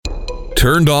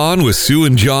Turned On with Sue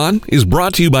and John is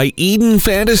brought to you by Eden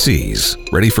Fantasies.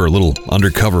 Ready for a little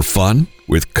undercover fun?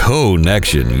 With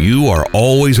Connection, you are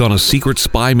always on a secret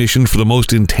spy mission for the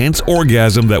most intense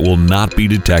orgasm that will not be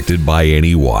detected by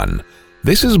anyone.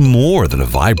 This is more than a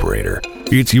vibrator.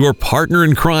 It's your partner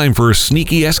in crime for a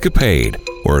sneaky escapade,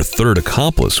 or a third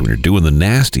accomplice when you're doing the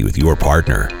nasty with your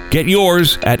partner. Get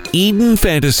yours at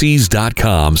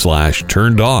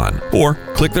EdenFantasies.com/turnedon, or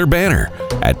click their banner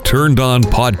at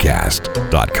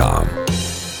turnedonpodcast.com.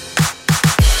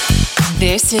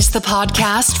 This is the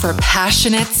podcast for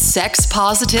passionate,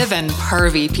 sex-positive, and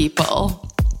pervy people.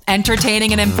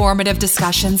 Entertaining and informative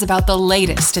discussions about the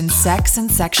latest in sex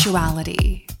and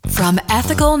sexuality. From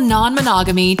ethical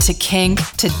non-monogamy to kink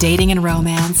to dating and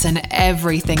romance and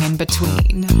everything in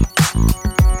between.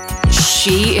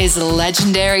 She is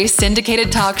legendary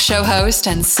syndicated talk show host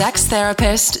and sex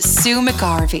therapist Sue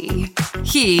McGarvey.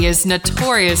 He is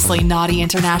notoriously naughty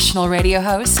international radio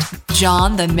host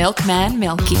John the Milkman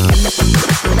Milky.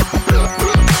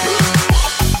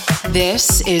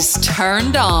 This is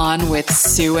Turned On with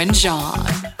Sue and John.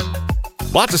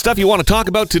 Lots of stuff you want to talk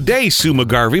about today, Sue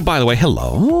McGarvey. By the way,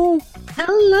 hello.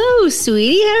 Hello,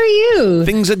 sweetie. How are you?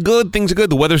 Things are good.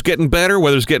 The weather's getting better.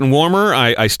 Weather's getting warmer.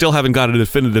 I still haven't got a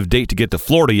definitive date to get to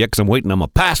Florida yet because I'm waiting on my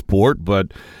passport.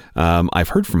 But I've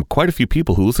heard from quite a few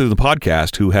people who listen to the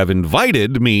podcast who have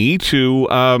invited me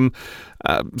to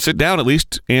sit down at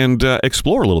least and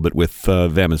explore a little bit with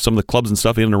them and some of the clubs and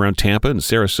stuff in and around Tampa and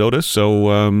Sarasota.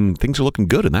 So things are looking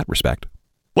good in that respect.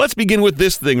 Let's begin with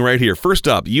this thing right here. First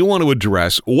up, you want to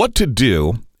address what to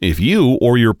do if you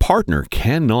or your partner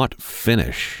cannot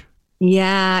finish.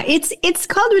 Yeah, it's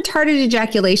called retarded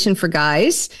ejaculation for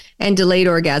guys and delayed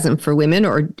orgasm for women,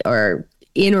 or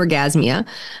anorgasmia.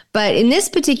 But in this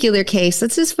particular case,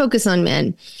 let's just focus on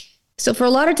men. So for a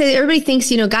lot of times, everybody thinks,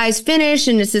 guys finish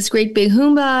and it's this great big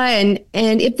humbah.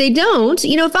 And if they don't,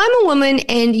 if I'm a woman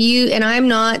and I'm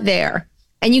not there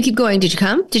and you keep going, did you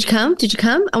come? Did you come? Did you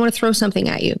come? I want to throw something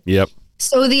at you. Yep.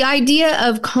 So the idea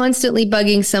of constantly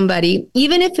bugging somebody,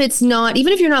 even if you're not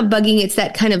bugging, it's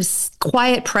that kind of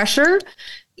quiet pressure.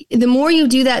 The more you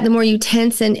do that, the more you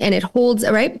tense and it holds,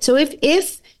 right? So if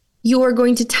you're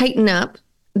going to tighten up,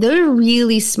 they're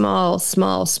really small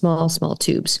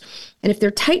tubes. And if they're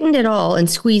tightened at all and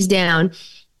squeezed down,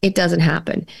 it doesn't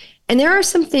happen. And there are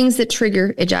some things that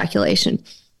trigger ejaculation.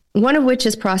 One of which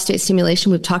is prostate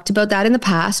stimulation. We've talked about that in the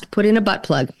past. Put in a butt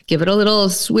plug. Give it a little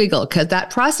swiggle because that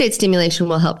prostate stimulation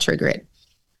will help trigger it.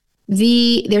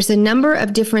 There's a number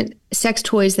of different sex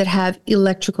toys that have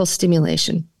electrical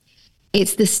stimulation.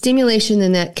 It's the stimulation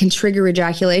then that can trigger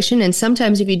ejaculation. And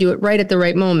sometimes if you do it right at the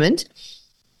right moment,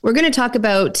 we're going to talk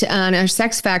about on our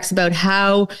sex facts about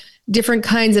how different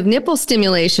kinds of nipple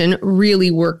stimulation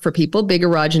really work for people, big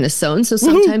erogenous zones. So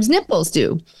sometimes nipples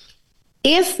do.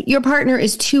 If your partner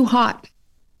is too hot,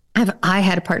 I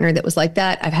had a partner that was like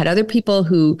that. I've had other people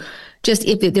who just,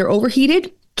 if they're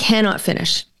overheated, cannot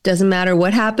finish. Doesn't matter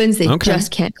what happens. They just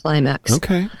can't climax.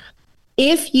 Okay.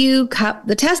 If you cup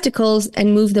the testicles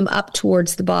and move them up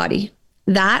towards the body,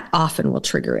 that often will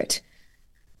trigger it.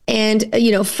 And,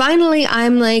 finally,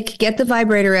 I'm like, get the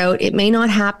vibrator out. It may not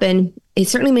happen. It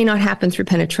certainly may not happen through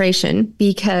penetration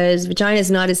because vagina is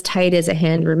not as tight as a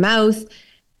hand or mouth.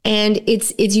 And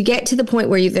it's you get to the point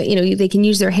where they can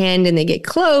use their hand and they get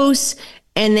close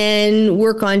and then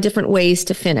work on different ways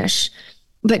to finish,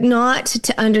 but not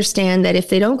to understand that if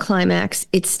they don't climax,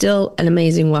 it's still an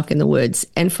amazing walk in the woods.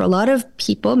 And for a lot of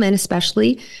people, men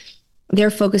especially, they're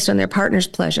focused on their partner's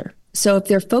pleasure. So if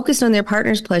they're focused on their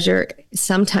partner's pleasure,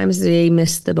 sometimes they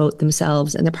miss the boat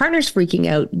themselves and their partner's freaking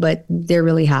out, but they're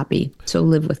really happy. So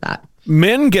live with that.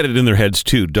 Men get it in their heads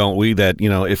too, don't we? That,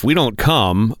 if we don't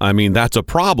come, that's a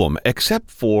problem. Except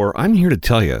for, I'm here to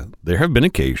tell you, there have been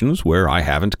occasions where I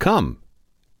haven't come.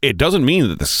 It doesn't mean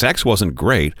that the sex wasn't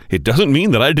great. It doesn't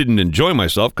mean that I didn't enjoy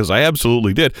myself, because I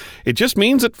absolutely did. It just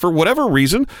means that for whatever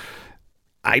reason,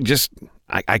 I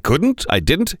couldn't, I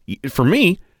didn't. For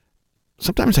me,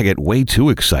 sometimes I get way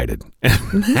too excited.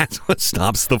 And that's what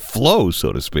stops the flow,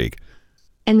 so to speak.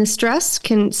 And the stress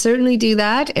can certainly do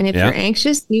that. And if you're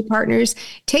anxious, new partners,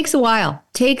 takes a while,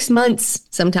 takes months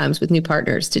sometimes with new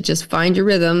partners to just find your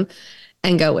rhythm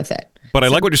and go with it. But I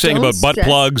like what you're saying about butt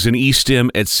plugs and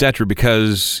e-stim, etc.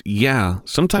 Because,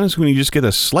 sometimes when you just get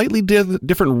a slightly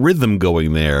different rhythm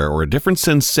going there or a different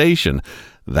sensation,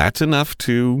 that's enough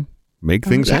to make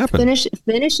things happen.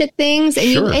 Finish at things, and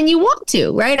Sure. you want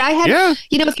to, right? I had,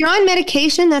 if you're on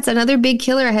medication, that's another big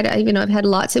killer. I've had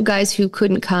lots of guys who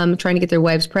couldn't come trying to get their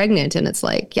wives pregnant, and it's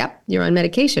like, yep, you're on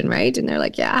medication, right? And they're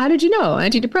like, yeah, how did you know?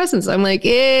 Antidepressants. I'm like,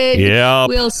 it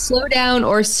will slow down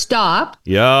or stop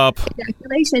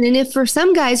ejaculation. And if for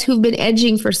some guys who've been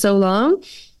edging for so long,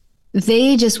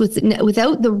 they just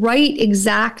without the right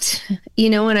exact,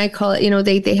 and I call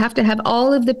it, they have to have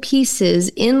all of the pieces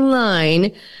in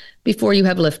line before you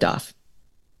have liftoff.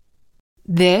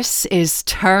 This is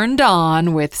Turned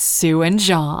On with Sue and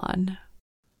John.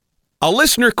 A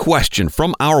listener question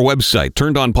from our website,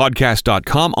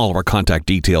 turnedonpodcast.com. All of our contact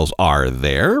details are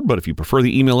there, but if you prefer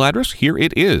the email address, here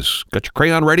it is. Got your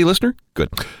crayon ready, listener? Good.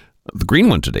 The green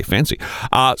one today, fancy.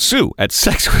 Sue at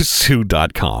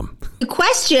sexwithsue.com. The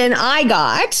question I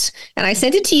got, and I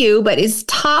sent it to you, but is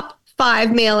top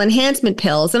 5 male enhancement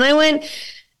pills. And I went,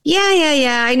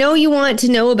 yeah. I know you want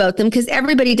to know about them because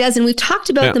everybody does. And we've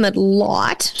talked about them a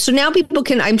lot. So now people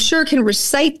can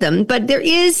recite them, but there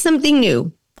is something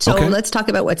new. So let's talk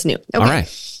about what's new. Okay. All right.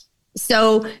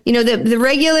 So, the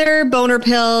regular boner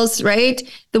pills, right?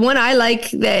 The one I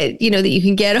like that you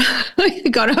can get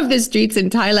got off the streets in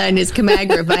Thailand is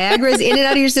Comagra. Viagra is in and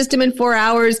out of your system in 4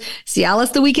 hours.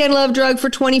 Cialis, the weekend love drug, for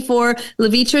 24.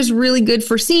 Levitra is really good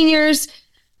for seniors.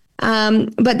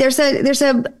 But there's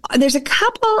a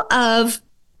couple of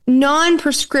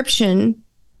non-prescription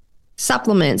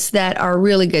supplements that are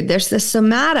really good. There's the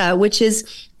Somata, which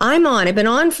is I've been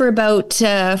on for about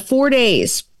 4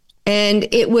 days, and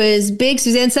it was big.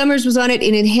 Suzanne Summers was on it.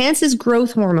 It enhances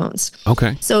growth hormones.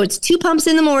 Okay. So it's 2 pumps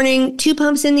in the morning, 2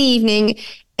 pumps in the evening,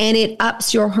 and it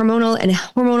ups your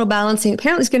hormonal balancing.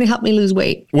 Apparently, it's going to help me lose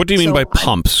weight. What do you mean by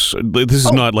pumps? This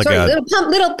is not like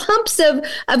little pumps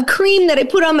of cream that I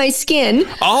put on my skin.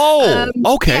 Oh,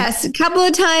 okay. Yes, a couple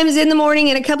of times in the morning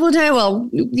and a couple of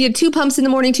times. 2 pumps in the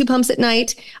morning, 2 pumps at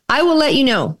night. I will let you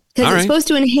know because it's supposed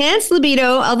to enhance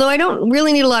libido. Although I don't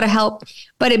really need a lot of help,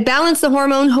 but it balanced the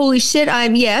hormone. Holy shit!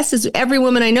 As every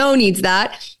woman I know needs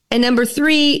that. And number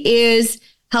 3 is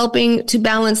helping to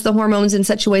balance the hormones in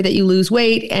such a way that you lose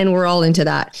weight, and we're all into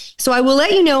that. So I will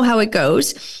let you know how it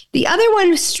goes. The other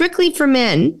one, strictly for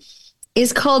men,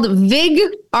 is called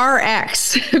VigRx,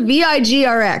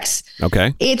 VIGRX.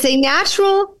 Okay. It's a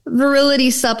natural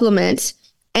virility supplement,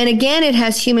 and again, it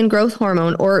has human growth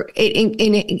hormone, or it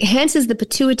enhances the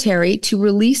pituitary to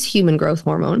release human growth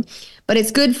hormone. But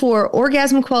it's good for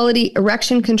orgasm quality,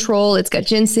 erection control. It's got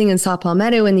ginseng and saw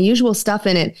palmetto and the usual stuff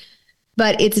in it.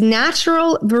 But it's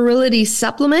natural virility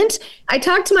supplement. I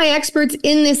talked to my experts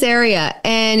in this area,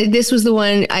 and this was the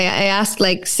one I asked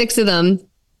like 6 of them.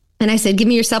 And I said, give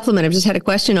me your supplement. I've just had a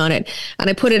question on it. And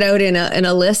I put it out in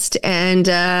a list. And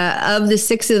of the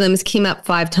 6 of them, it came up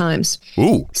 5 times.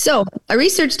 Ooh. So I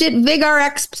researched it.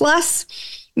 VigRx Plus.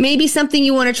 Maybe something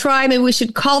you want to try. Maybe we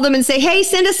should call them and say, hey,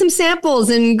 send us some samples.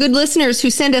 And good listeners who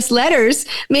send us letters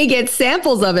may get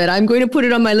samples of it. I'm going to put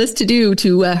it on my list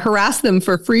to harass them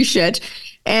for free shit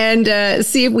and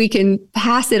see if we can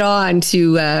pass it on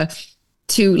to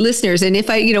listeners. And if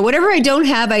whatever I don't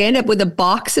have, I end up with a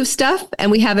box of stuff,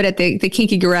 and we have it at the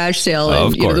Kinky Garage Sale.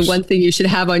 And the one thing you should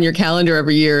have on your calendar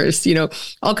every year is,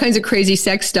 all kinds of crazy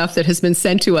sex stuff that has been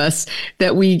sent to us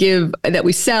that we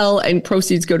sell, and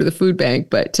proceeds go to the food bank.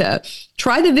 But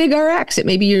try the VigRx. It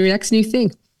may be your next new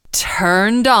thing.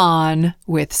 Turned On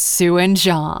with Sue and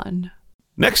John.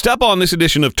 Next up on this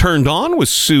edition of Turned On with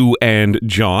Sue and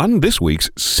John, this week's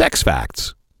Sex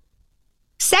Facts.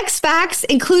 Sex facts,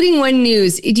 including one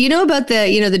news. Do you know about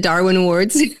the Darwin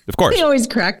Awards? Of course. They always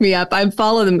crack me up. I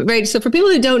follow them. Right. So for people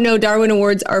who don't know, Darwin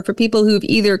Awards are for people who've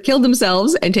either killed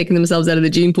themselves and taken themselves out of the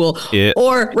gene pool,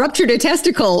 or ruptured a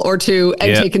testicle or 2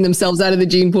 and taken themselves out of the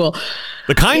gene pool.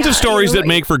 The kinds of stories that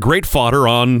make for great fodder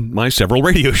on my several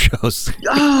radio shows.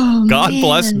 Oh, God man.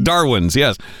 bless Darwin's.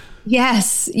 Yes.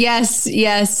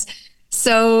 Yes.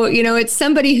 So, it's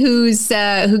somebody who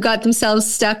got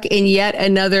themselves stuck in yet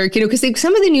another, because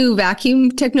some of the new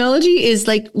vacuum technology is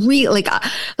like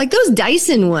those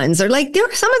Dyson ones are like,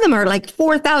 some of them are like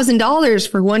 $4,000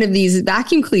 for one of these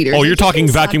vacuum cleaners. Oh, you're talking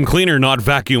vacuum cleaner, not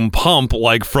vacuum pump,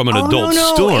 like from an adult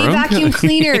store. A vacuum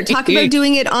cleaner. Talk about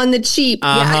doing it on the cheap.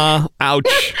 Yeah.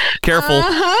 Ouch. Careful.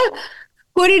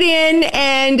 Put it in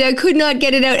and could not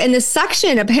get it out. And the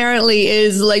suction apparently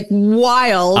is like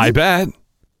wild. I bet.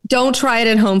 Don't try it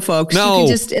at home, folks. No. You can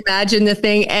just imagine the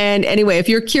thing. And anyway, if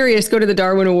you're curious, go to the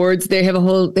Darwin Awards. They have a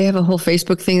whole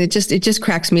Facebook thing that just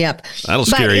cracks me up. That'll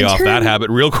scare you off that habit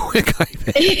real quick, I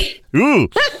think. Ooh.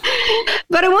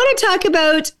 But I want to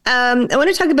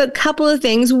talk about a couple of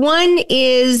things. One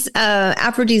is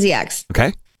aphrodisiacs.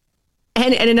 Okay.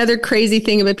 And another crazy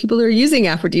thing about people who are using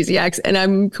aphrodisiacs, and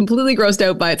I'm completely grossed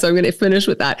out by it, so I'm going to finish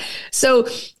with that. So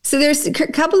there's a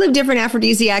couple of different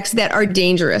aphrodisiacs that are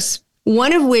dangerous.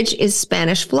 One of which is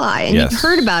Spanish fly, and you've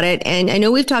heard about it, and I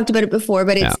know we've talked about it before,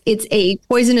 but it's a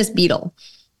poisonous beetle.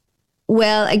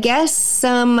 Well, I guess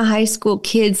some high school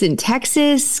kids in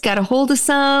Texas got a hold of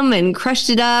some and crushed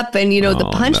it up, and the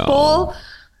punch bowl.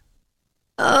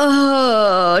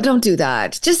 Oh, don't do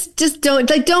that. Just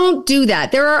don't do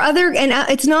that. There are other, and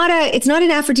it's not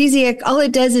an aphrodisiac. All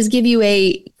it does is give you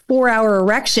a 4-hour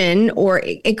erection, or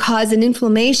it causes an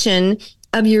inflammation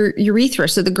of your urethra.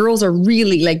 So the girls are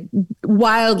really like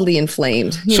wildly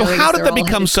inflamed. So how did that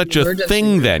become such a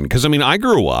thing then? Because I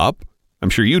grew up, I'm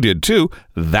sure you did too,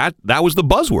 that was the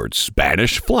buzzword,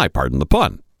 Spanish fly, pardon the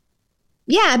pun.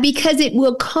 Yeah, because it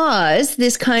will cause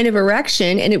this kind of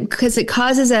erection, and because it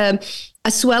causes a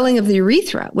swelling of the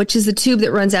urethra, which is the tube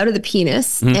that runs out of the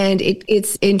penis. Mm-hmm. And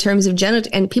it's in terms of genital,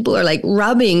 and people are like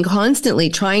rubbing constantly,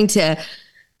 trying to,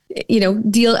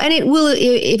 deal. And it will,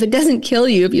 if it doesn't kill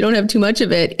you, if you don't have too much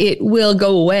of it, it will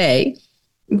go away,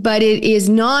 but it is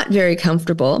not very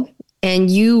comfortable. And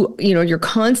you're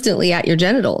constantly at your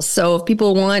genitals. So if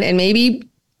people want, and maybe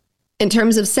in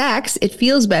terms of sex, it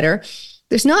feels better.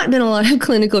 There's not been a lot of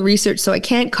clinical research, so I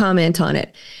can't comment on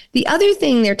it. The other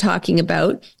thing they're talking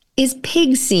about is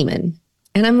pig semen.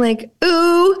 And I'm like,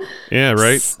 ooh. Yeah,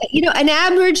 right. An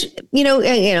average,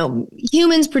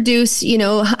 humans produce,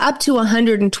 up to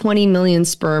 120 million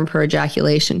sperm per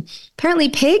ejaculation. Apparently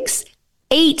pigs,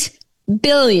 8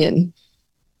 billion.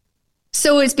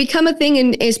 So it's become a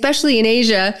thing, especially in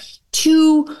Asia,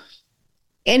 to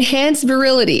enhance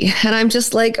virility. And I'm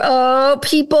just like, oh,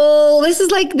 people, this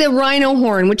is like the rhino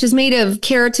horn, which is made of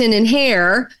keratin and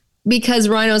hair, because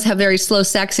rhinos have very slow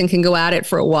sex and can go at it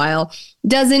for a while,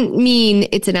 doesn't mean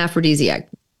it's an aphrodisiac.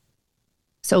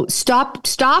 So stop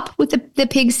with the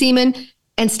pig semen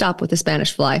and stop with the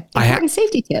Spanish fly. Important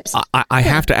safety tips. I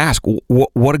have to ask,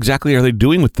 what exactly are they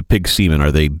doing with the pig semen?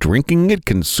 Are they drinking it,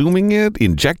 consuming it,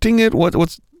 injecting it?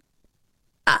 What's?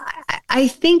 I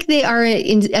think they are.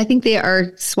 I think they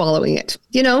are swallowing it.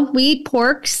 We eat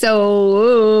pork,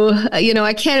 so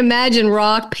I can't imagine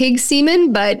raw pig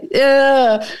semen. But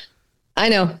I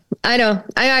know.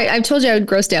 I told you I would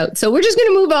grossed out. So we're just going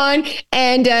to move on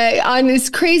and on this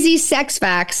crazy sex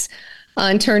facts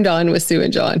on Turned On with Sue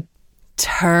and John.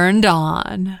 Turned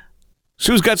On.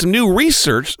 Sue's got some new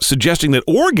research suggesting that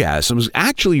orgasms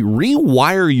actually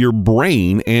rewire your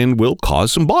brain and will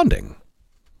cause some bonding.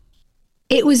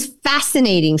 It was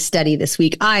fascinating study this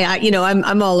week.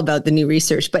 I'm all about the new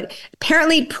research, but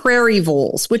apparently prairie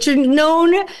voles, which are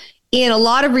known in a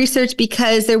lot of research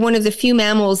because they're one of the few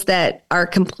mammals that are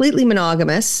completely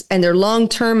monogamous, and they're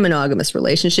long-term monogamous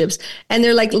relationships, and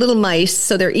they're like little mice,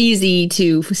 so they're easy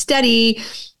to study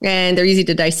and they're easy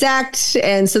to dissect,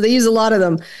 and so they use a lot of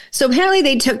them. So apparently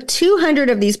they took 200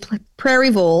 of these prairie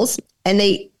voles, and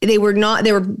they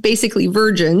were basically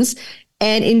virgins,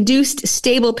 and induced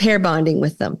stable pair bonding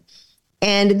with them.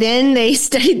 And then they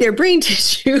studied their brain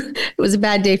tissue. It was a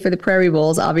bad day for the prairie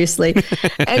voles, obviously.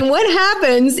 And what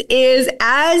happens is,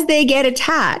 as they get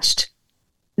attached,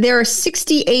 there are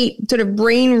 68 sort of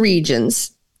brain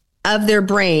regions of their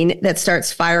brain that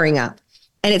starts firing up.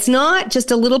 And it's not just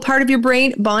a little part of your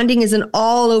brain. Bonding is an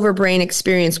all over brain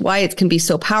experience, why it can be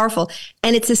so powerful.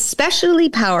 And it's especially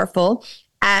powerful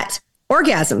at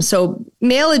orgasm. So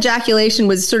male ejaculation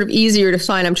was sort of easier to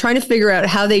find. I'm trying to figure out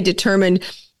how they determined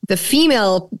the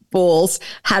female voles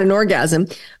had an orgasm,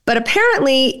 but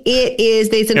apparently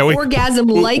there's an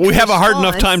orgasm-like We have a hard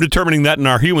enough time determining that in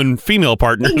our human female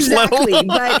partners. Exactly.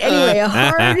 But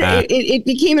anyway, it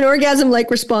became an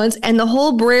orgasm-like response, and the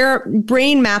whole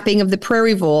brain mapping of the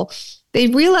prairie vole, they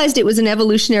realized it was an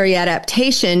evolutionary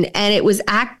adaptation, and it was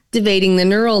activating the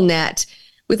neural net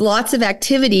with lots of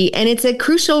activity. And it's a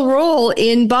crucial role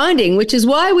in bonding, which is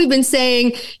why we've been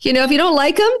saying, if you don't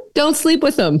like them, don't sleep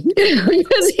with them. Because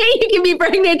A, you can be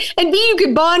pregnant, and B, you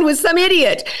could bond with some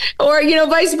idiot, or,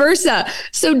 vice versa.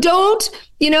 So don't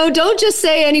just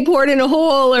say any port in a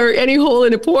hole or any hole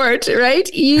in a port, right?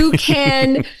 You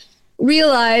can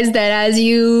realize that as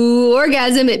you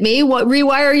orgasm, it may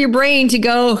rewire your brain to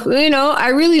go, I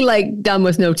really like dumb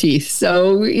with no teeth.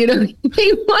 So, you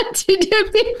may want to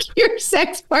pick your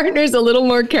sex partners a little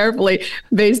more carefully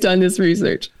based on this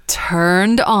research.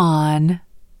 Turned On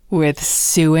with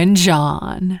Sue and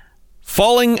John.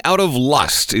 Falling out of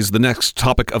lust is the next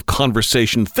topic of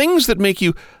conversation. Things that make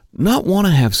you not want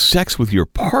to have sex with your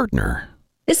partner.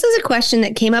 This is a question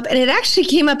that came up, and it actually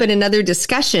came up in another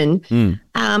discussion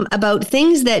about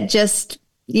things that just,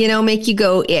 make you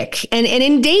go ick. And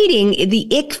in dating, the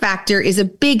ick factor is a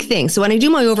big thing. So when I do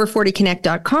my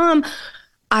over40connect.com,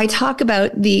 I talk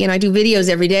about and I do videos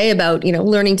every day about,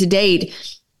 learning to date.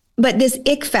 But this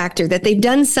ick factor, that they've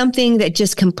done something that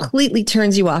just completely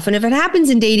turns you off. And if it happens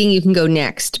in dating, you can go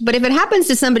next. But if it happens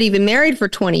to somebody been married for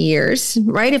 20 years,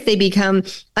 right? If they become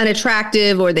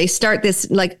unattractive or they start this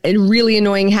like a really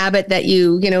annoying habit that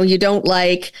you don't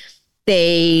like,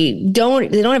 they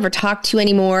don't ever talk to you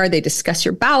anymore. They discuss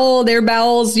their bowels,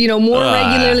 more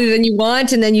regularly than you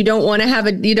want. And then you don't want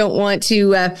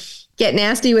to get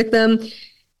nasty with them.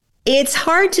 It's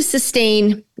hard to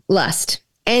sustain lust.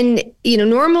 And,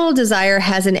 normal desire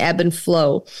has an ebb and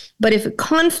flow. But if it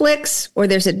conflicts or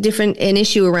there's an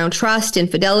issue around trust and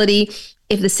fidelity,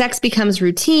 if the sex becomes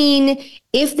routine,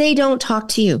 if they don't talk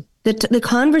to you, the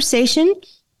conversation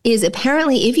is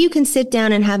apparently, if you can sit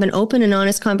down and have an open and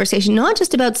honest conversation, not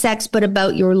just about sex, but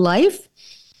about your life,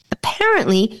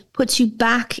 apparently puts you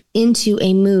back into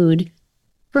a mood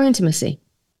for intimacy.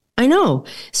 I know.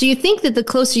 So you think that the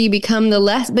closer you become, the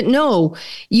less, but no,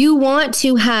 you want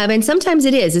to have, and sometimes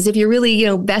it is, as if you're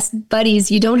really, best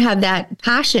buddies, you don't have that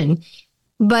passion.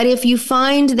 But if you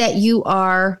find that you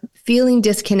are feeling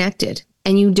disconnected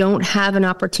and you don't have an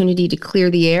opportunity to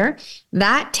clear the air,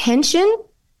 that tension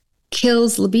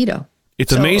kills libido.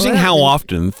 It's amazing how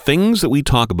often things that we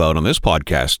talk about on this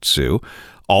podcast, Sue,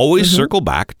 always circle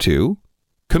back to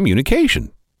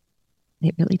communication.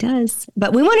 It really does.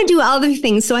 But we want to do other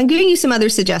things. So I'm giving you some other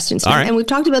suggestions. Right. And we've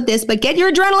talked about this, but get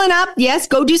your adrenaline up. Yes,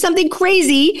 go do something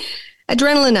crazy.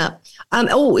 Adrenaline up.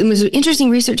 It was interesting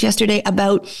research yesterday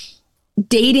about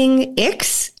dating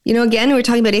icks. Again, we were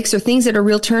talking about icks or things that are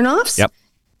real turnoffs. Yep.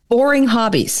 Boring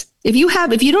hobbies. If you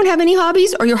don't have any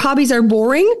hobbies or your hobbies are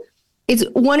boring, it's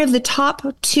one of the top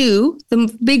two.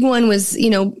 The big one was,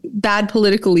 bad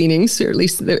political leanings, or at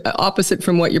least the opposite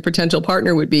from what your potential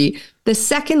partner would be. The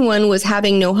second one was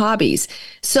having no hobbies.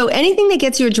 So anything that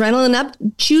gets your adrenaline up,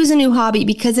 choose a new hobby,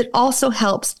 because it also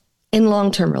helps in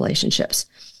long-term relationships.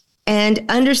 And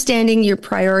understanding you're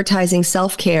prioritizing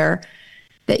self-care,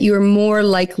 that you're more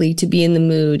likely to be in the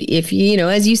mood. If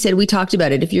as you said, we talked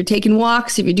about it. If you're taking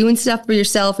walks, if you're doing stuff for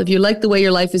yourself, if you like the way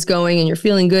your life is going and you're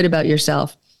feeling good about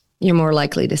yourself, you're more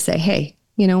likely to say, hey,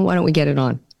 why don't we get it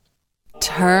on?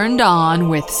 Turned On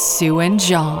with Sue and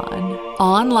John.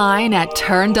 Online at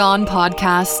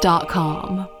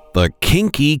turnedonpodcast.com. The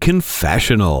Kinky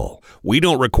Confessional. We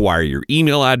don't require your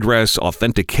email address,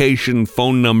 authentication,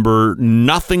 phone number,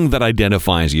 nothing that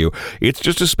identifies you. It's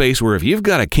just a space where if you've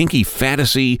got a kinky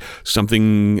fantasy,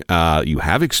 something you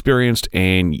have experienced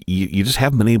and you just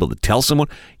haven't been able to tell someone,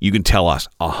 you can tell us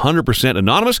 100%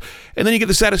 anonymous, and then you get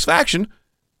the satisfaction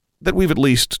that we've at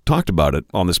least talked about it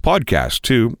on this podcast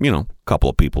to, a couple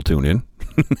of people tune in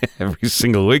every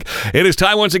single week. It is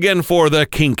time once again for the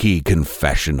Kinky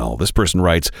Confessional. This person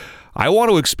writes, I want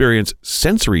to experience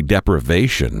sensory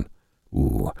deprivation.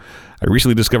 Ooh. I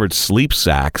recently discovered sleep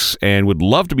sacks and would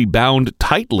love to be bound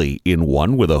tightly in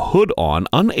one with a hood on,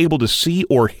 unable to see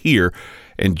or hear,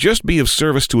 and just be of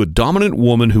service to a dominant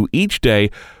woman who each day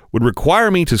would require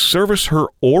me to service her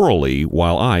orally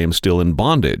while I am still in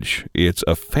bondage. It's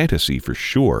a fantasy for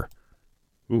sure.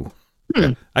 Ooh.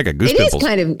 I got goose pimples.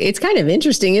 It's kind of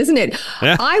interesting, isn't it?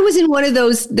 Yeah. I was in one of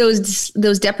those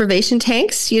deprivation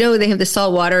tanks. They have the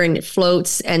salt water and it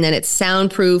floats, and then it's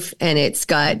soundproof and it's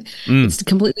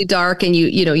completely dark, and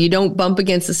you don't bump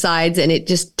against the sides, and it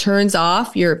just turns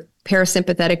off your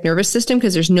parasympathetic nervous system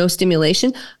because there's no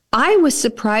stimulation. I was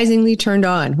surprisingly turned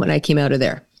on when I came out of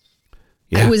there.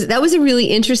 Yeah. That was a really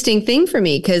interesting thing for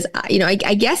me because,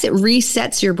 I guess it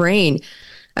resets your brain.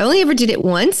 I only ever did it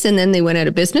once and then they went out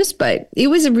of business, but it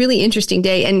was a really interesting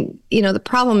day. And, the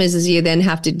problem is you then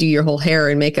have to do your whole hair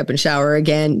and makeup and shower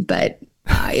again, but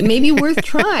it may be worth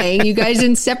trying you guys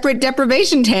in separate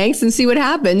deprivation tanks and see what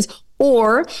happens.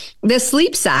 Or the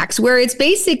sleep sacks where it's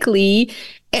basically,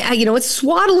 it's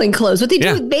swaddling clothes, what they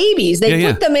do with babies. They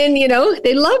put them in,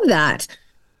 they love that.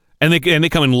 And they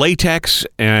come in latex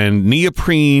and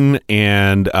neoprene,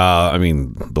 and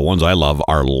the ones I love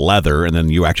are leather, and then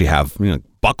you actually have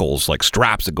buckles, like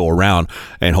straps that go around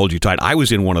and hold you tight. I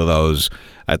was in one of those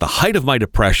at the height of my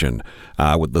depression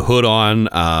with the hood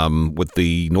on, with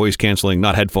the noise canceling,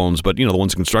 not headphones, but the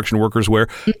ones construction workers wear.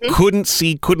 Mm-hmm. Couldn't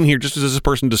see, couldn't hear, just as this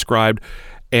person described.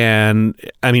 And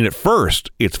at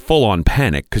first it's full on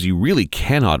panic because you really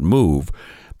cannot move.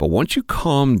 But once you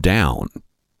calm down,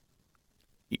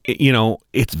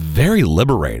 it's very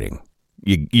liberating.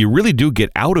 You really do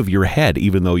get out of your head,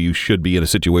 even though you should be in a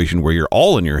situation where you're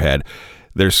all in your head.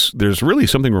 There's really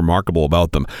something remarkable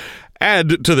about them.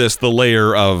 Add to this the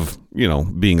layer of,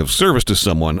 being of service to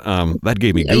someone. That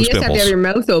gave me goose You just have pimples. to have your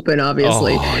mouth open,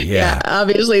 obviously. Oh, yeah.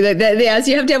 Obviously. Yes,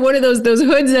 you have to have one of those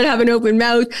hoods that have an open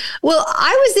mouth. Well,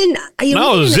 I was in...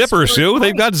 Zippers, Sue.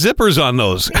 They've got zippers on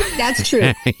those. That's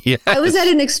true. Yes. I was at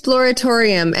an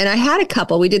exploratorium, and I had a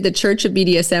couple. We did the Church of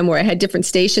BDSM, where I had different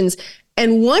stations.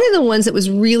 And one of the ones that was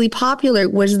really popular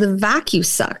was the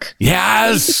VacuSuck.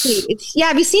 Yes.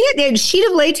 Have you seen it? They had a sheet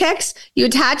of latex. You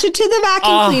attach it to the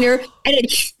vacuum cleaner, and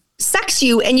it sucks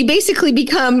you, and you basically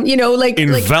become, like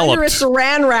under a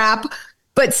saran wrap,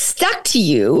 but stuck to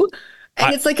you.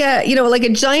 And it's like a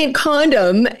giant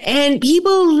condom, and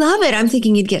people love it. I'm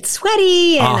thinking you'd get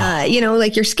sweaty and,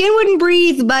 like your skin wouldn't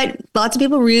breathe, but lots of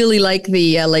people really like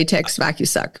the latex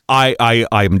VacuSuck.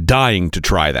 I'm dying to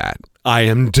try that. I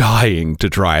am dying to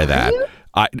try that.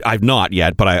 I've not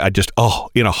yet, but I just,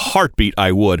 in a heartbeat,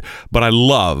 I would. But I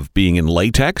love being in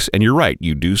latex. And you're right,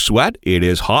 you do sweat. It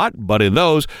is hot. But in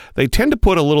those, they tend to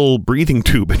put a little breathing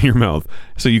tube in your mouth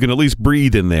so you can at least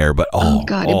breathe in there. But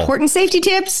important safety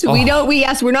tips. We're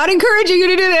not encouraging you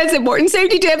to do this. Important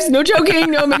safety tips. No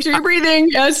choking. No, make sure you're breathing.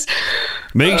 Yes.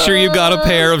 Make sure you've got a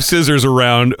pair of scissors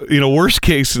around. Worst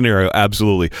case scenario,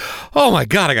 absolutely. Oh my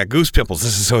God, I got goose pimples.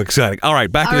 This is so exciting. All right,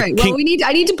 back to the Well,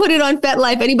 I need to put it on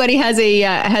FetLife. Anybody has a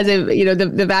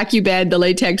the vacuum bed, the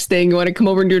latex thing. You want to come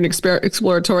over and do an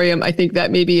exploratorium? I think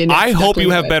that may be. I hope you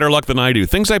have better luck than I do.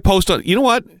 Things I post on. You know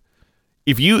what?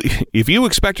 If you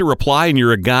expect a reply and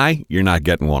you're a guy, you're not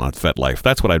getting one on FetLife.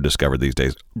 That's what I've discovered these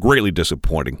days. Greatly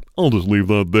disappointing. I'll just leave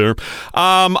that there.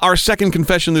 Our second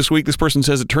confession this week, this person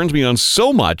says, it turns me on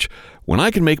so much when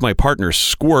I can make my partner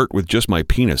squirt with just my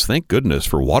penis. Thank goodness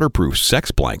for waterproof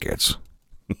sex blankets.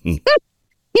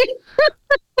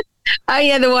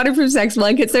 The waterproof sex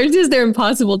blankets. They're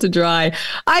impossible to dry.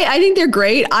 I think they're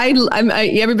great.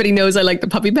 Everybody knows I like the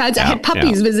puppy pads. I had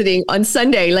puppies visiting on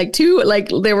Sunday,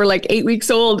 they were 8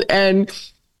 weeks old, and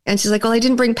she's like, well, I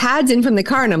didn't bring pads in from the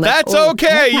car. And I'm like, that's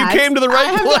okay. You came to the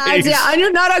right place. Pads. Yeah,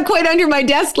 I'm not quite under my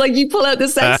desk like you pull out the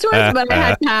sex toys, but I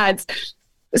had pads.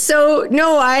 So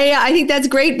no, I think that's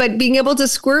great, but being able to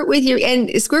squirt with your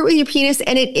penis,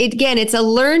 and it's a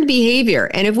learned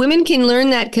behavior. And if women can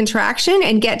learn that contraction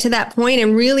and get to that point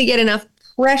and really get enough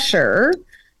pressure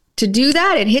to do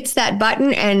that, it hits that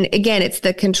button. And again, it's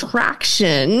the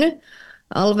contraction.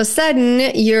 All of a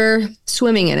sudden you're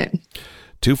swimming in it.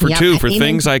 2 for 2 for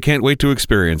things I can't wait to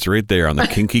experience right there on the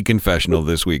Kinky Confessional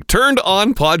this week.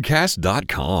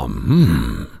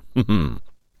 TurnedOnPodcast.com.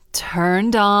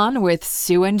 Turned On with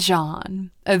Sue and John.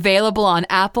 Available on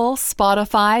Apple,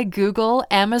 Spotify, Google,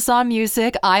 Amazon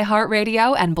Music,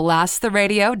 iHeartRadio, and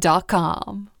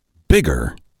BlastTheRadio.com.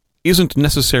 Bigger isn't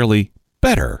necessarily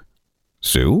better.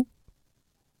 Sue?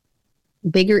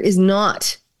 Bigger is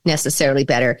not necessarily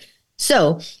better.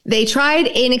 So they tried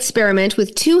an experiment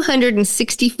with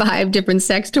 265 different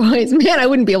sex toys. Man, I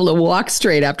wouldn't be able to walk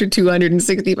straight after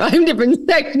 265 different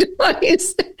sex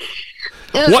toys.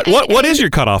 What is your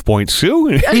cutoff point, Sue?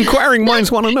 Inquiring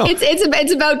minds want to know.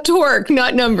 It's about torque,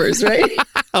 not numbers, right?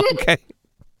 Okay.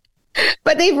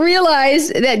 But they've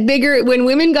realized that bigger, when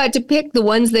women got to pick the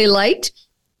ones they liked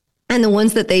and the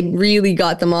ones that they really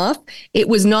got them off, it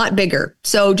was not bigger.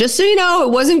 So just so you know,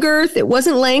 it wasn't girth, it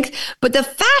wasn't length. But the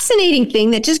fascinating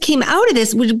thing that just came out of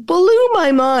this, which blew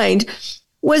my mind,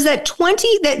 was that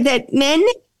that men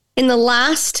in the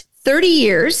last 30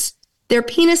 years, their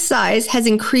penis size has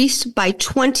increased by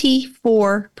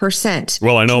 24%.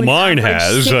 Well, I know mine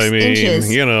has. I mean, inches.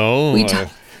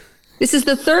 This is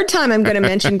the third time I'm going to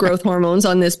mention growth hormones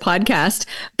on this podcast.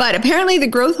 But apparently the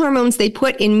growth hormones they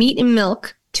put in meat and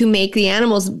milk to make the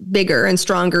animals bigger and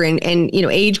stronger and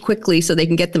age quickly so they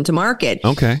can get them to market.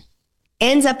 Okay.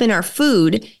 Ends up in our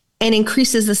food and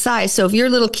increases the size. So if you're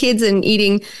little kids and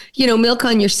eating, milk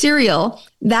on your cereal,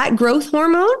 that growth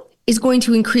hormone is going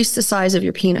to increase the size of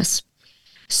your penis.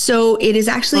 So it has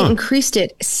actually increased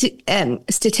it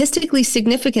statistically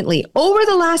significantly over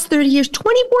the last 30 years,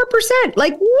 24%.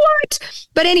 Like what?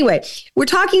 But anyway, we're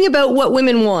talking about what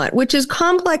women want, which is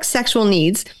complex sexual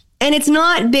needs. And it's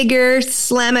not bigger,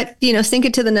 slam it, sink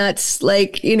it to the nuts,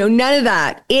 none of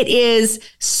that. It is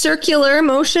circular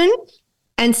motion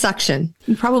and suction.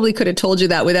 You probably could have told you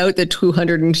that without the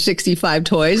 265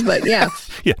 toys, but yeah.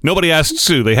 Yeah, nobody asked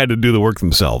Sue. They had to do the work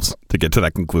themselves to get to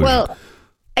that conclusion. Well,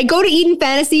 I go to Eden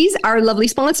Fantasies, our lovely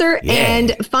sponsor,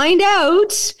 and find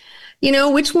out,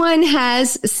 which one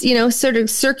has, sort of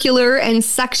circular and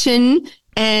suction,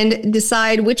 and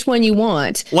decide which one you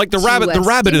want. Like the rabbit. The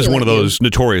rabbit is one of those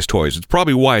notorious toys. It's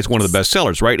probably why it's one of the best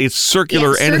sellers, right? It's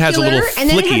circular and it has a little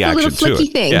flicky action to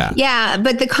it. Thing. Yeah,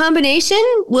 but the combination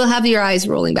will have your eyes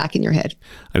rolling back in your head.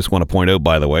 I just want to point out,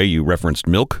 by the way, you referenced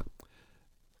milk.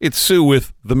 It's Sue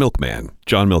with the Milkman.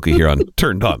 John Milky here on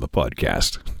Turned On, the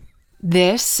podcast.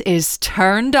 This is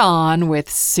Turned On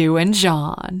with Sue and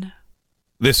John.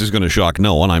 This is going to shock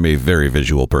no one. I'm a very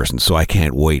visual person, so I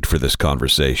can't wait for this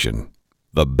conversation.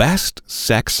 The best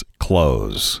sex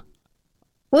clothes.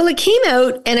 Well, it came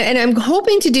out, and I'm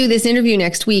hoping to do this interview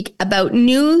next week about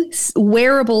new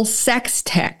wearable sex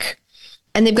tech.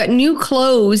 And they've got new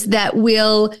clothes that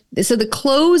will, so the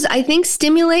clothes, I think,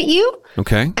 stimulate you.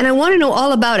 Okay. And I want to know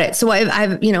all about it. So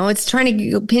I've it's trying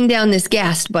to pin down this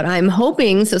guest, but I'm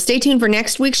hoping, so stay tuned for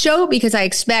next week's show because I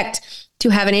expect to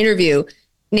have an interview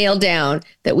nailed down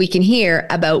that we can hear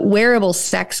about wearable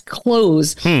sex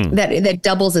clothes that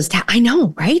doubles as I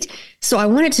know, right? So I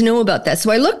wanted to know about that.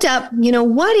 So I looked up,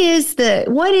 what is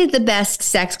the best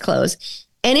sex clothes?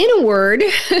 And in a word,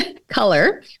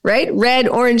 color, right? Red,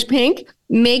 orange, pink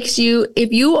makes you,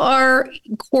 if you are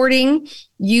courting,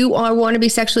 want to be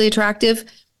sexually attractive,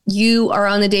 you are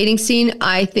on the dating scene.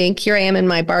 I think here I am in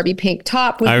my Barbie pink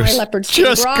top with my leopard skin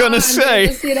bra. Just gonna say,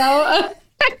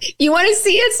 you want to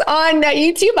see us on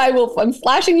YouTube? I'm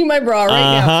flashing you my bra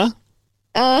right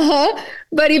now.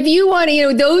 But if you want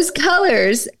to, those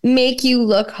colors make you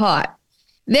look hot.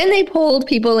 Then they polled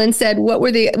people and said, what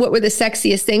were the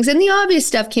sexiest things? And the obvious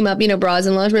stuff came up, bras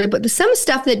and lingerie, but some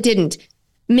stuff that didn't.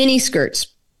 Mini skirts.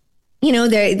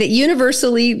 That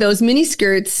universally, those mini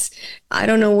skirts, I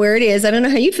don't know where it is. I don't know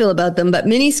how you feel about them, but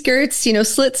mini skirts,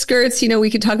 slit skirts, we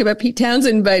could talk about Pete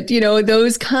Townsend, but,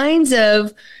 those kinds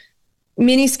of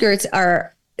mini skirts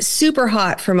are super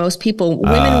hot for most people.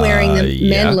 Women wearing them,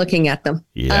 men looking at them.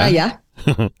 Yeah.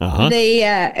 They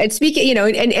and speaking,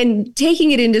 and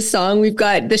taking it into song, we've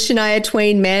got the Shania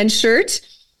Twain man shirt.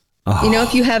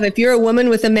 If you're a woman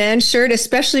with a man shirt,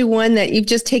 especially one that you've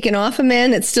just taken off a man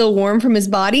that's still warm from his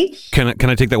body. Can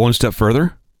I take that one step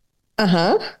further?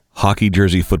 Hockey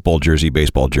jersey, football jersey,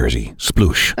 baseball jersey,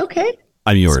 sploosh. Okay.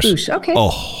 I'm yours. Sploosh. Okay.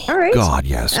 Oh, all right. God,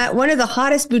 yes. One of the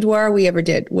hottest boudoir we ever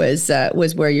did was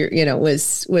where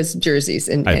was jerseys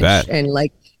and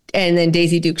then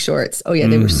Daisy Duke shorts. Oh yeah,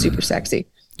 they were super sexy.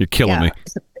 You're killing me.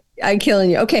 I'm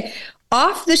killing you. Okay.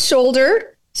 Off the shoulder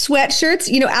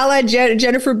sweatshirts, a la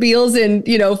Jennifer Beals in,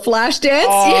 Flashdance.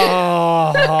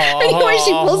 And when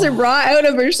she pulls her bra out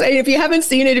of her, if you haven't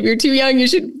seen it, if you're too young, you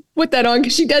should put that on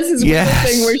because she does this weird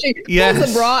thing where she pulls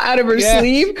the bra out of her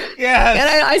sleeve. Yes. And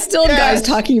I still have guys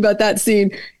talking about that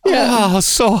scene. Yeah. Oh,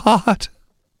 so hot.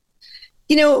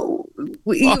 One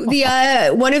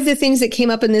of the things that came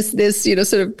up in this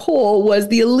sort of poll was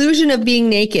the illusion of being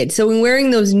naked. So when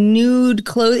wearing those nude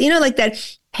clothes, like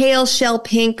that pale shell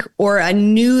pink or a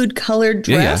nude colored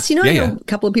dress, a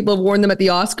couple of people have worn them at the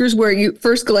Oscars where you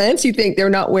first glance, you think they're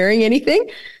not wearing anything.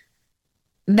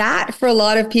 That for a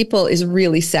lot of people is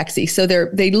really sexy. So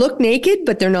they look naked,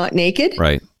 but they're not naked.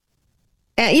 Right.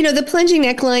 The plunging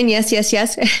neckline, yes.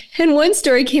 And one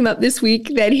story came up this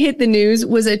week that hit the news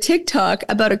was a TikTok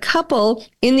about a couple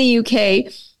in the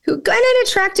UK who got an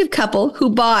attractive couple who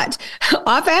bought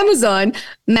off Amazon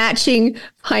matching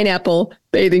pineapple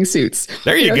bathing suits.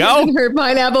 There you go. Her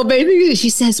pineapple bathing suit. She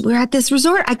says, we're at this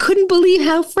resort. I couldn't believe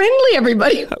how friendly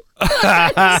everybody was.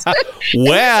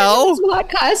 Well, this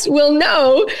podcast will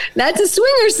know that's a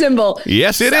swinger symbol.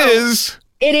 Yes, it is.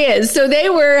 It is. So they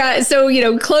were,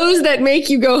 clothes that make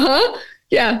you go, huh?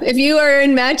 Yeah. If you are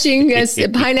in matching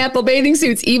pineapple bathing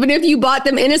suits, even if you bought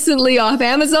them innocently off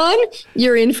Amazon,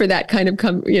 you're in for that kind of,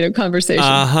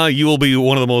 conversation. You will be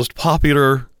one of the most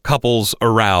popular couples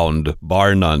around,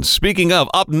 bar none. Speaking of,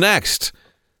 up next.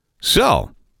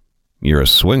 So, you're a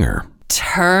swinger.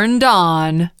 Turned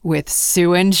On with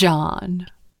Sue and John.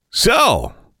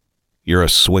 So, you're a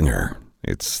swinger.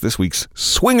 It's this week's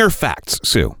Swinger Facts,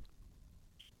 Sue.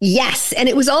 Yes. And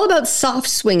it was all about soft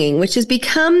swinging, which has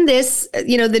become this,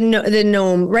 the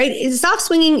norm, right? Soft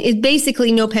swinging is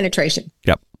basically no penetration.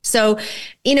 Yep. So,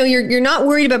 you're not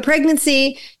worried about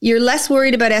pregnancy. You're less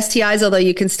worried about STIs, although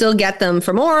you can still get them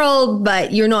from oral,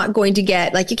 but you're not going to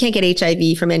get, you can't get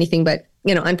HIV from anything but,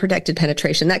 unprotected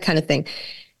penetration, that kind of thing.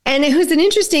 And it was an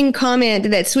interesting comment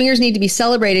that swingers need to be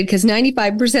celebrated because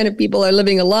 95% of people are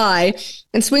living a lie.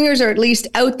 And swingers are at least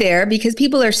out there because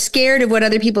people are scared of what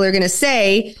other people are going to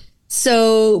say.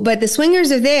 So, but the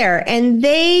swingers are there and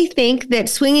they think that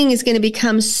swinging is going to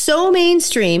become so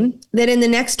mainstream that in the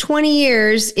next 20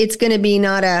 years, it's going to be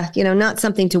not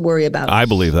something to worry about. I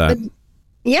believe that. But,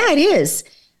 yeah, it is.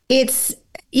 It's,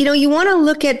 you want to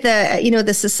look at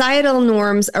the societal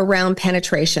norms around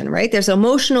penetration, right? There's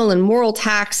emotional and moral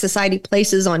tax society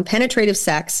places on penetrative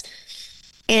sex.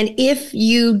 And if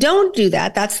you don't do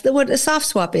that, that's what a soft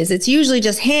swap is. It's usually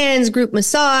just hands, group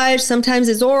massage. Sometimes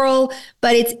it's oral,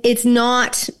 but it's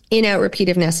not in-out repeat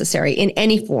if necessary in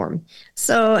any form.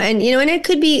 So, and it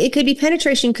could be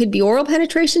penetration, could be oral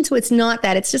penetration. So it's not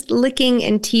that. It's just licking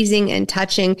and teasing and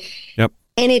touching. Yep.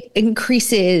 And it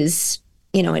increases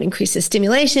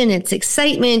stimulation. It's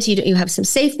excitement. You have some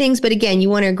safe things, but again, you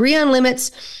want to agree on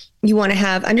limits. You want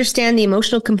to understand the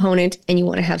emotional component, and you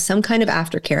want to have some kind of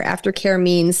aftercare. Aftercare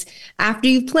means after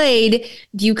you've played,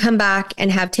 do you come back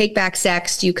and have take back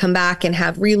sex? Do you come back and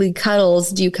have really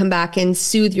cuddles? Do you come back and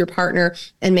soothe your partner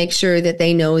and make sure that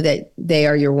they know that they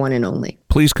are your one and only?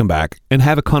 Please come back and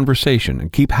have a conversation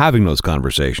and keep having those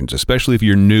conversations, especially if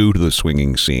you're new to the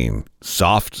swinging scene.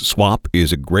 Soft swap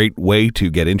is a great way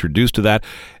to get introduced to that.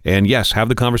 And yes, have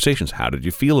the conversations. How did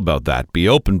you feel about that? Be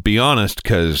open, be honest,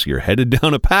 because you're headed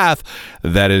down a path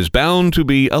that is bound to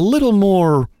be a little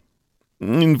more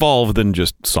involved than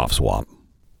just soft swap.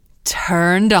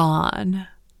 Turned on.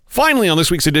 Finally, on this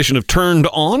week's edition of Turned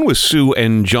On with Sue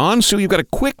and John. Sue, you've got a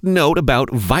quick note about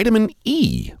vitamin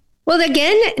E. Well,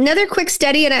 again, another quick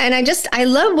study, and I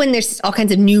love when there's all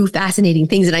kinds of new fascinating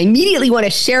things, and I immediately want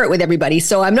to share it with everybody.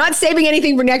 So I'm not saving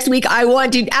anything for next week. I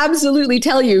want to absolutely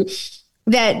tell you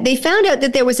that they found out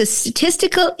that there was a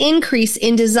statistical increase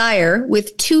in desire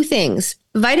with two things,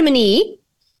 vitamin E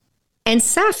and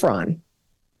saffron.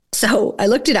 So I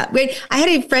looked it up. I had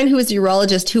a friend who was a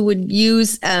urologist who would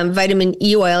use vitamin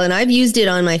E oil, and I've used it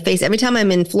on my face. Every time I'm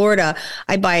in Florida,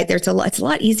 I buy it there. It's a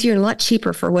lot easier and a lot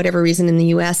cheaper for whatever reason in the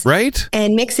US. Right.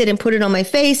 And mix it and put it on my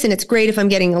face. And it's great if I'm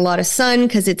getting a lot of sun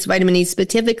because it's vitamin E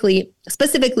specifically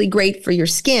great for your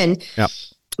skin. Yep.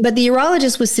 But the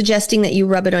urologist was suggesting that you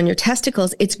rub it on your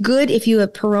testicles. It's good if you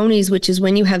have Peyronie's, which is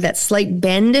when you have that slight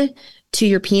bend to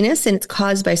your penis and it's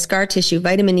caused by scar tissue.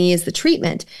 Vitamin E is the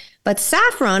treatment. But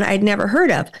saffron, I'd never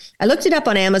heard of. I looked it up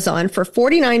on Amazon for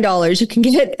 $49. You can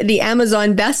get the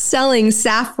Amazon best-selling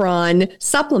saffron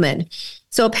supplement.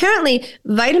 So apparently,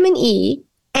 vitamin E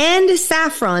and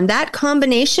saffron, that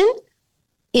combination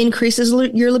increases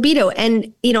your libido.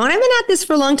 And, and I've been at this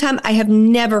for a long time. I have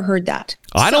never heard that.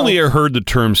 I'd only ever heard the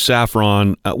term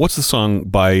saffron. What's the song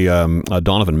by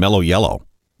Donovan, Mellow Yellow?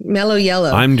 Mellow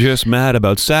Yellow. I'm just mad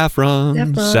about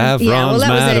saffron. Saffron's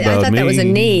mad about me. I thought that was a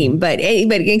name, but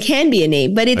it can be a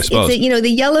name. But it's the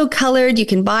yellow colored. You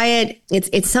can buy it.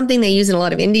 It's something they use in a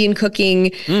lot of Indian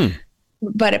cooking.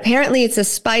 But apparently, it's a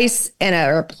spice and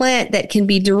a plant that can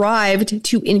be derived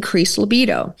to increase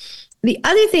libido. The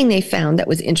other thing they found that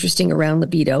was interesting around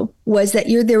libido was that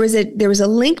there was a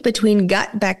link between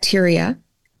gut bacteria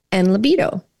and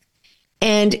libido.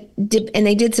 And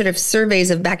they did sort of surveys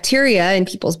of bacteria in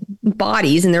people's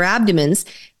bodies and their abdomens.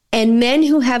 And men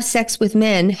who have sex with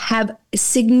men have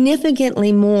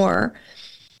significantly more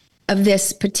of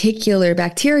this particular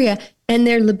bacteria. And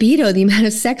their libido, the amount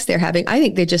of sex they're having, I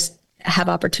think they just have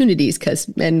opportunities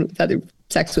because men with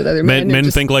sex with other men.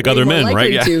 Men think like other men,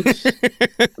 right? Yeah.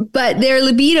 But their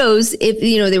libidos,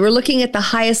 they were looking at the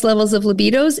highest levels of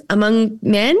libidos among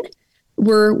men,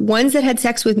 were ones that had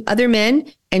sex with other men,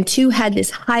 and two had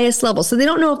this highest level. So they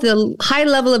don't know if the high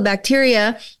level of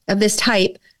bacteria of this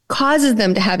type causes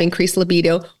them to have increased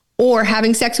libido, or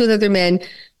having sex with other men,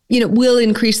 will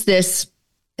increase this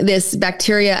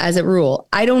bacteria as a rule.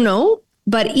 I don't know.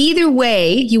 But either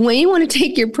way, when you want to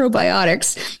take your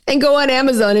probiotics and go on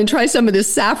Amazon and try some of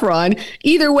this saffron,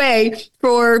 either way,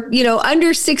 for, under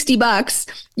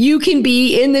 $60, you can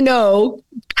be in the know,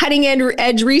 cutting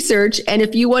edge research. And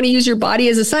if you want to use your body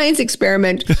as a science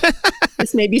experiment,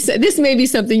 this may be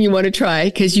something you want to try,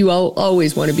 because you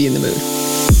always want to be in the mood.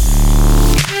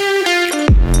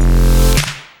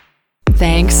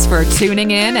 Thanks for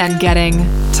tuning in and getting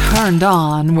turned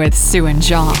on with Sue and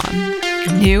John.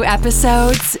 New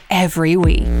episodes every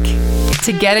week.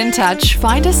 To get in touch,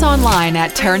 find us online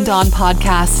at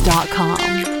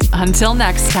turnedonpodcast.com. Until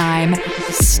next time,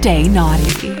 stay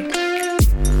naughty.